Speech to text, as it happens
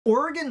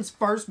Oregon's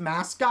first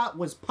mascot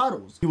was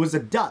Puddles. He was a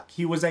duck.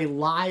 He was a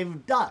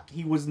live duck.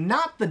 He was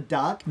not the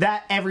duck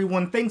that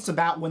everyone thinks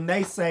about when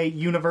they say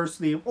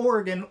University of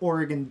Oregon,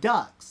 Oregon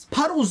Ducks.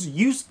 Puddles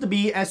used to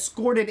be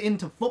escorted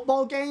into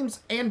football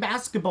games and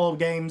basketball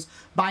games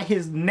by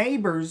his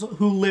neighbors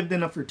who lived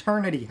in a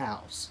fraternity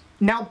house.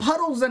 Now,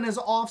 Puddles and his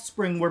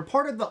offspring were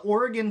part of the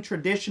Oregon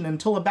tradition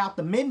until about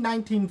the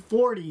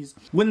mid-1940s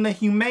when the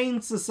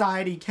Humane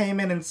Society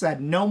came in and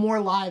said, no more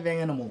live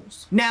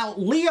animals. Now,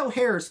 Leo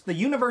Harris, the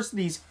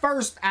university's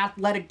first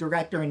athletic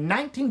director in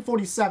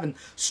 1947,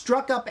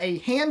 struck up a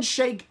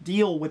handshake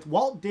deal with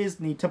Walt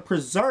Disney to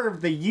preserve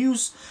the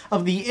use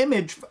of the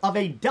image of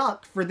a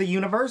duck for the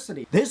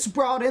university. This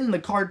brought in the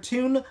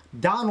cartoon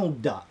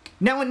Donald Duck.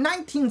 Now, in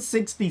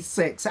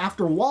 1966,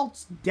 after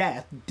Walt's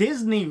death,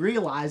 Disney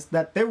realized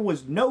that there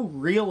was no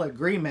real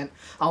agreement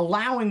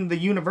allowing the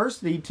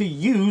university to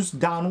use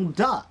Donald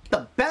Duck.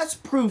 The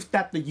best proof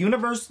that the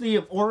University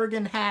of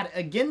Oregon had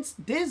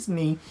against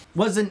Disney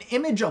was an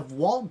image of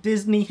Walt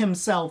Disney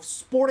himself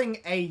sporting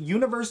a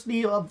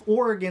University of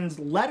Oregon's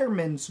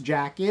Letterman's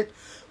jacket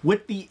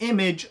with the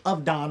image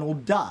of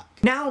Donald Duck.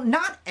 Now,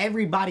 not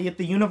everybody at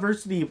the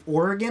University of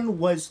Oregon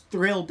was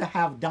thrilled to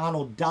have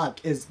Donald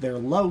Duck as their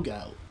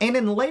logo. And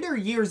in later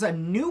years, a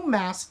new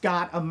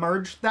mascot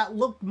emerged that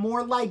looked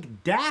more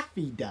like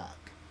Daffy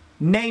Duck,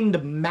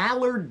 named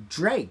Mallard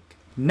Drake.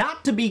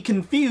 Not to be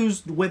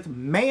confused with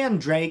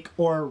Mandrake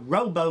or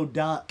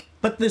Robo-Duck.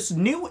 But this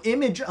new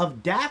image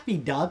of Daffy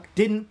Duck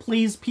didn't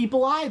please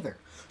people either,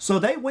 so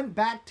they went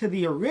back to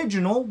the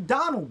original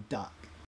Donald Duck.